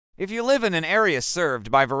If you live in an area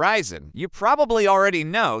served by Verizon, you probably already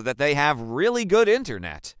know that they have really good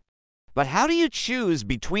internet. But how do you choose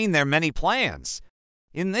between their many plans?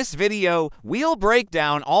 In this video, we'll break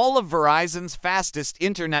down all of Verizon's fastest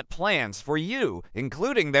internet plans for you,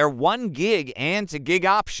 including their 1 gig and 2 gig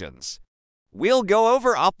options. We'll go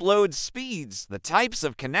over upload speeds, the types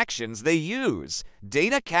of connections they use,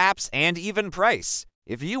 data caps, and even price.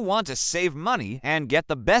 If you want to save money and get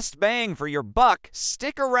the best bang for your buck,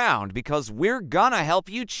 stick around because we're gonna help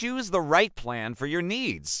you choose the right plan for your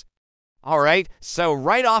needs. Alright, so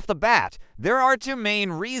right off the bat, there are 2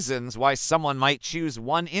 main reasons why someone might choose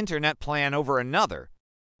one internet plan over another.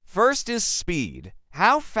 First is speed.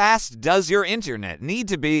 How fast does your internet need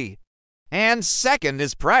to be? And second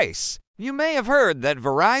is price. You may have heard that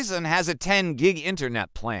Verizon has a 10 gig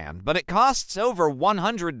internet plan, but it costs over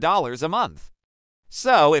 $100 a month.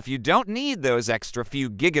 So if you don't need those extra few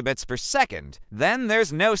gigabits per second, then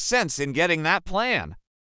there's no sense in getting that plan.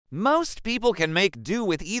 Most people can make do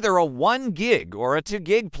with either a 1 gig or a 2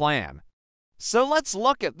 gig plan. So let's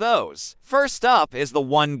look at those. First up is the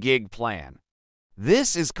 1 gig plan.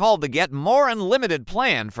 This is called the Get More Unlimited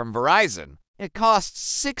plan from Verizon. It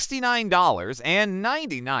costs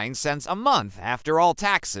 $69.99 a month after all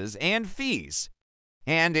taxes and fees.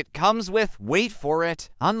 And it comes with, wait for it,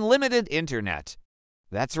 unlimited internet.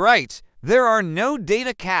 That's right, there are no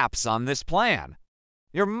data caps on this plan.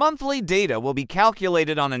 Your monthly data will be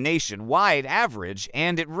calculated on a nationwide average,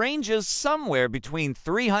 and it ranges somewhere between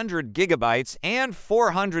 300 gigabytes and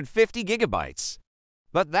 450 gigabytes.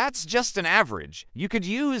 But that's just an average. You could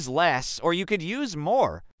use less or you could use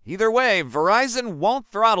more. Either way, Verizon won't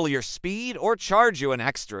throttle your speed or charge you an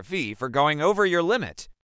extra fee for going over your limit.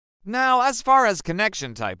 Now, as far as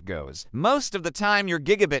connection type goes, most of the time your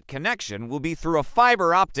gigabit connection will be through a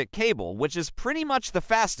fiber optic cable, which is pretty much the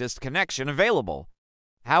fastest connection available.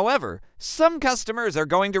 However, some customers are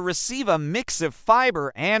going to receive a mix of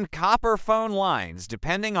fiber and copper phone lines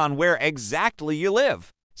depending on where exactly you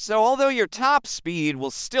live. So although your top speed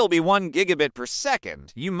will still be 1 gigabit per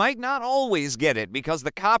second, you might not always get it because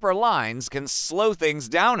the copper lines can slow things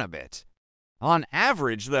down a bit. On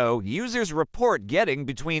average, though, users report getting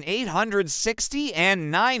between 860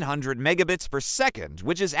 and 900 megabits per second,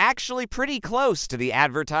 which is actually pretty close to the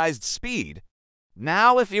advertised speed.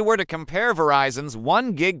 Now, if you were to compare Verizon's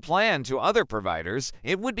 1 gig plan to other providers,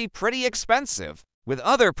 it would be pretty expensive, with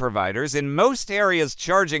other providers in most areas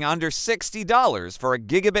charging under $60 for a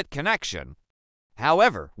gigabit connection.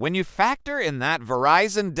 However, when you factor in that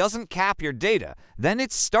Verizon doesn't cap your data, then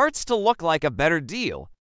it starts to look like a better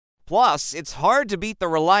deal. Plus, it's hard to beat the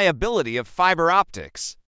reliability of fiber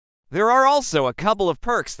optics. There are also a couple of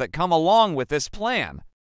perks that come along with this plan.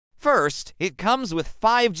 First, it comes with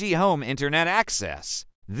 5G home internet access.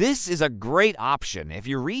 This is a great option if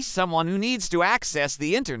you're someone who needs to access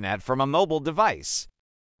the internet from a mobile device.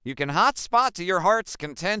 You can hotspot to your heart's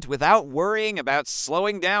content without worrying about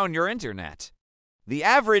slowing down your internet. The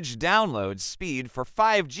average download speed for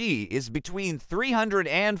 5G is between 300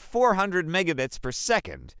 and 400 megabits per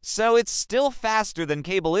second, so it's still faster than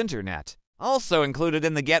cable internet. Also included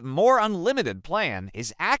in the Get More Unlimited plan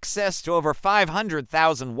is access to over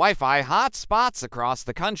 500,000 Wi-Fi hotspots across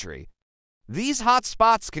the country. These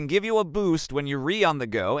hotspots can give you a boost when you're on the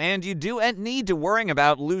go, and you don't need to worry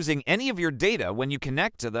about losing any of your data when you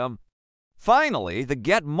connect to them. Finally, the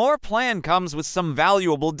Get More plan comes with some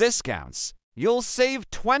valuable discounts. You'll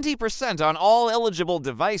save 20% on all eligible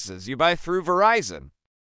devices you buy through Verizon.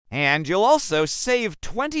 And you'll also save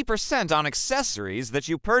 20% on accessories that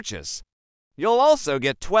you purchase. You'll also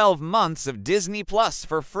get 12 months of Disney Plus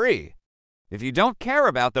for free. If you don't care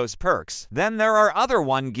about those perks, then there are other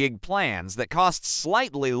 1 gig plans that cost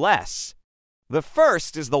slightly less. The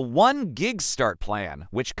first is the 1 gig start plan,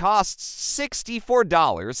 which costs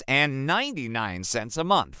 $64.99 a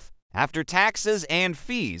month. After taxes and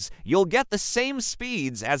fees, you'll get the same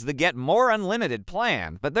speeds as the Get More Unlimited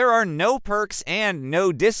plan, but there are no perks and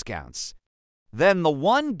no discounts. Then the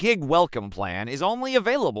 1 gig welcome plan is only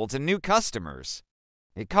available to new customers.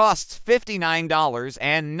 It costs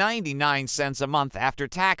 $59.99 a month after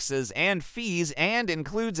taxes and fees and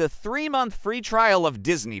includes a 3-month free trial of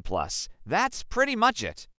Disney Plus. That's pretty much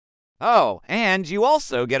it. Oh, and you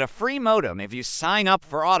also get a free modem if you sign up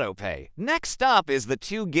for autopay. Next up is the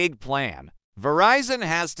 2 gig plan. Verizon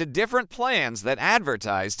has 2 different plans that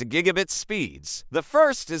advertise to gigabit speeds. The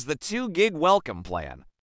first is the 2 gig welcome plan.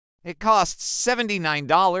 It costs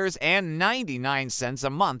 $79.99 a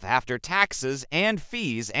month after taxes and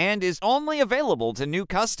fees and is only available to new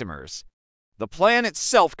customers. The plan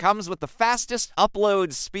itself comes with the fastest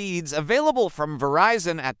upload speeds available from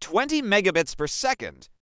Verizon at 20 megabits per second.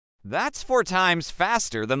 That's 4 times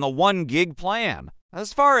faster than the 1 gig plan.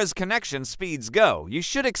 As far as connection speeds go, you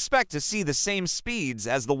should expect to see the same speeds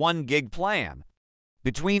as the 1 gig plan,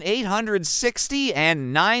 between 860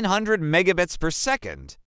 and 900 megabits per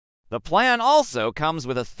second. The plan also comes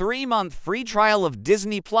with a 3-month free trial of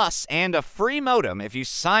Disney Plus and a free modem if you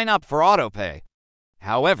sign up for autopay.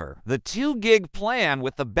 However, the 2 gig plan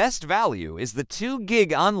with the best value is the 2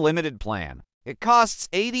 gig unlimited plan. It costs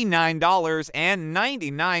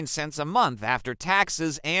 $89.99 a month after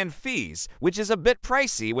taxes and fees, which is a bit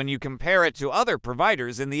pricey when you compare it to other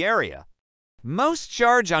providers in the area. Most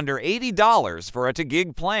charge under $80 for a 2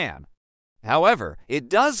 gig plan. However, it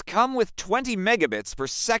does come with 20 megabits per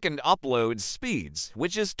second upload speeds,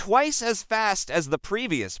 which is twice as fast as the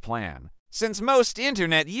previous plan. Since most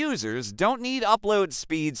internet users don't need upload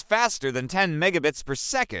speeds faster than 10 megabits per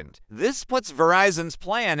second, this puts Verizon's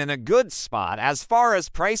plan in a good spot as far as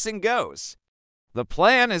pricing goes. The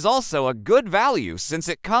plan is also a good value since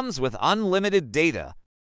it comes with unlimited data.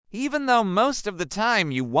 Even though most of the time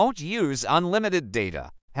you won't use unlimited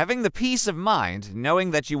data, having the peace of mind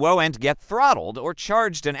knowing that you won't get throttled or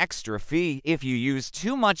charged an extra fee if you use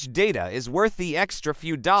too much data is worth the extra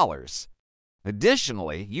few dollars.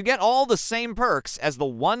 Additionally, you get all the same perks as the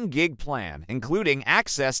 1 gig plan, including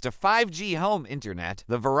access to 5G home internet,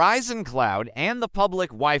 the Verizon Cloud, and the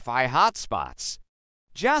public Wi-Fi hotspots.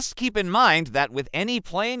 Just keep in mind that with any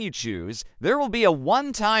plan you choose, there will be a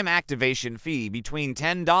one-time activation fee between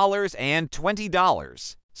 $10 and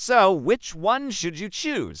 $20. So, which one should you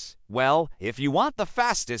choose? Well, if you want the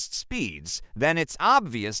fastest speeds, then it's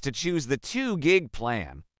obvious to choose the 2 gig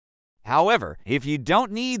plan. However, if you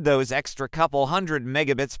don't need those extra couple hundred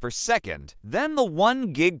megabits per second, then the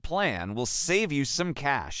 1 gig plan will save you some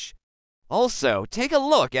cash. Also, take a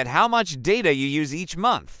look at how much data you use each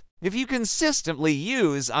month. If you consistently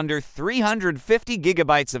use under 350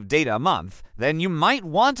 gigabytes of data a month, then you might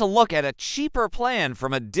want to look at a cheaper plan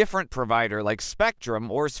from a different provider like Spectrum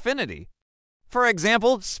or Xfinity. For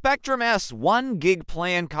example, Spectrum S 1 gig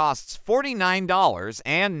plan costs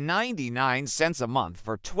 $49.99 a month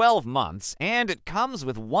for 12 months, and it comes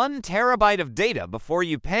with 1 terabyte of data before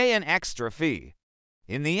you pay an extra fee.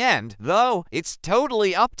 In the end, though, it's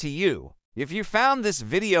totally up to you. If you found this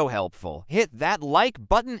video helpful, hit that like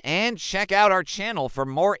button and check out our channel for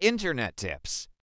more internet tips.